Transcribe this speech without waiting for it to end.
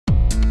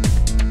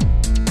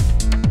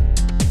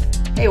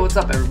Hey, what's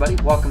up everybody?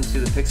 Welcome to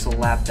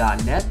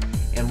thepixellab.net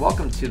and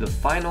welcome to the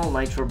final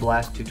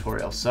NitroBlast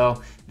tutorial.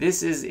 So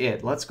this is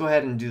it. Let's go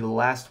ahead and do the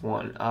last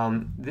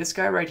one. This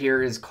guy right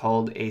here is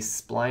called a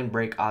Spline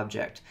Break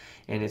object,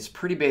 and it's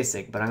pretty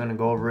basic, but I'm going to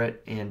go over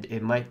it and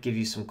it might give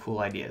you some cool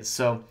ideas.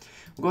 So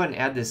we'll go ahead and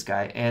add this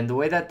guy, and the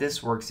way that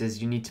this works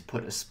is you need to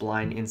put a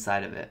spline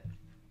inside of it.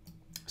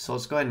 So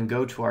let's go ahead and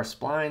go to our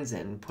splines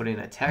and put in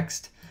a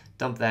text,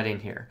 dump that in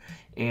here.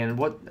 And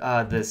what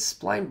the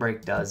spline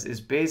break does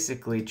is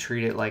basically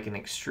treat it like an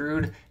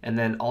extrude and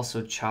then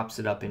also chops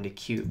it up into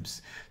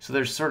cubes. So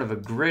there's sort of a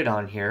grid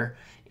on here,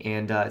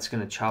 and it's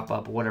going to chop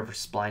up whatever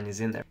spline is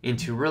in there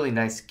into really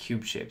nice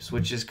cube shapes,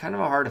 which is kind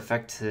of a hard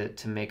effect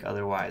to make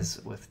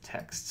otherwise with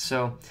text.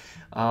 So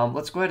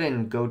let's go ahead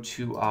and go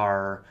to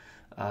our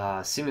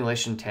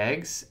simulation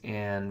tags,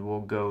 and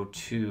we'll go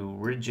to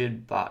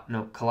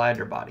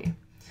collider body.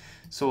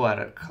 So we'll add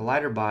a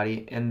collider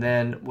body, and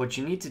then what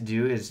you need to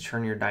do is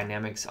turn your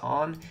dynamics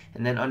on,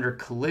 and then under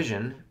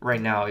collision,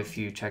 right now if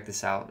you check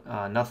this out,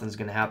 nothing's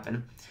going to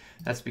happen.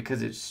 That's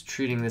because it's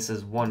treating this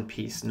as one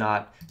piece,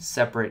 not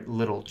separate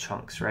little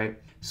chunks, right?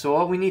 So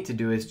what we need to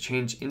do is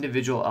change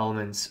individual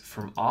elements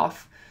from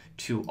off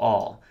to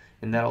all,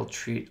 and that'll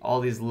treat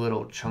all these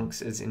little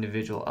chunks as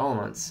individual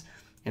elements.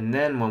 And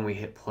then when we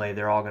hit play,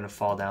 they're all going to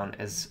fall down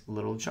as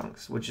little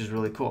chunks, which is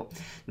really cool.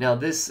 Now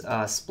this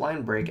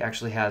spline break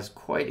actually has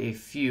quite a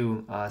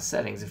few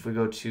settings. If we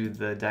go to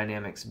the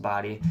dynamics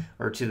body,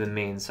 or to the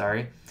main,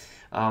 sorry,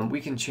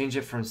 we can change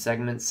it from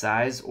segment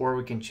size, or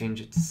we can change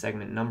it to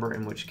segment number,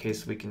 in which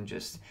case we can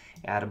just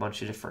add a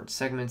bunch of different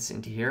segments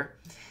into here.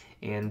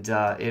 And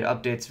it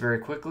updates very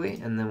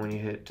quickly, and then when you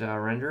hit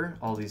render,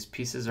 all these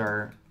pieces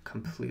are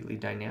completely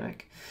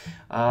dynamic.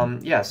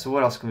 Yeah, so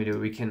what else can we do?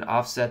 We can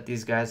offset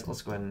these guys.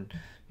 Let's go ahead and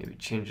maybe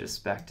change this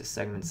back to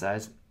segment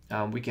size.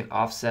 We can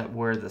offset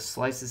where the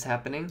slice is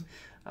happening.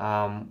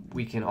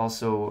 We can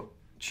also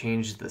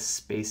change the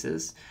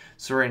spaces.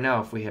 So right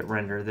now if we hit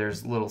render,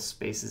 there's little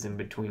spaces in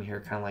between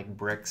here, kind of like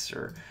bricks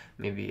or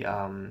maybe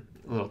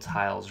little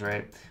tiles,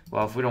 right?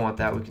 Well, if we don't want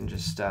that, we can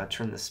just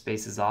turn the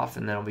spaces off,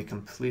 and then it'll be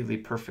completely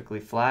perfectly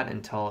flat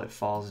until it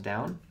falls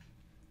down.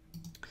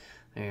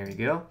 There you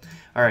go.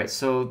 All right,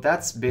 so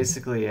that's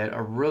basically it.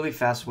 A really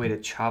fast way to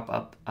chop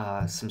up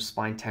some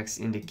spline text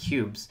into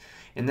cubes.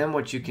 And then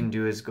what you can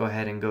do is go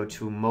ahead and go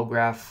to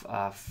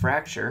MoGraph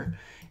Fracture,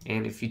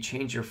 and if you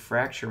change your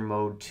fracture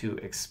mode to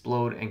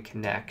explode and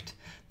connect,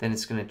 then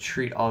it's going to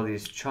treat all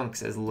these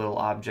chunks as little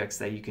objects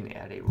that you can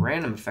add a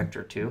random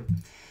effector to.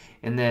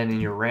 And then in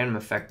your random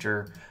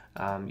effector,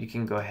 you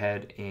can go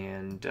ahead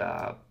and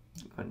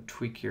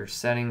tweak your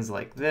settings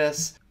like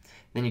this.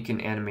 Then you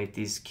can animate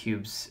these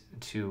cubes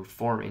to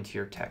form into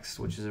your text,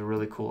 which is a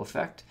really cool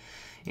effect,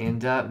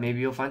 and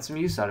maybe you'll find some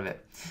use out of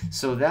it.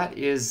 So that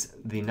is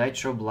the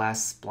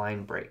NitroBlast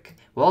Spline Break.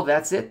 Well,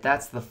 that's it.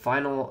 That's the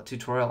final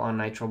tutorial on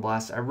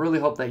NitroBlast. I really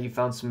hope that you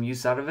found some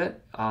use out of it.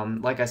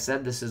 Like I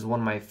said, this is one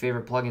of my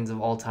favorite plugins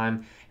of all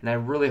time, and I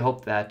really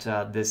hope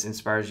that this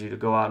inspires you to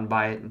go out and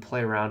buy it and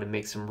play around and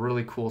make some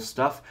really cool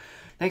stuff.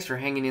 Thanks for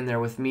hanging in there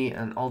with me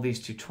on all these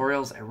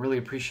tutorials. I really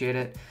appreciate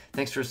it.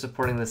 Thanks for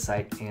supporting the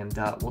site, and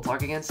we'll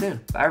talk again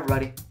soon. Bye,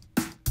 everybody.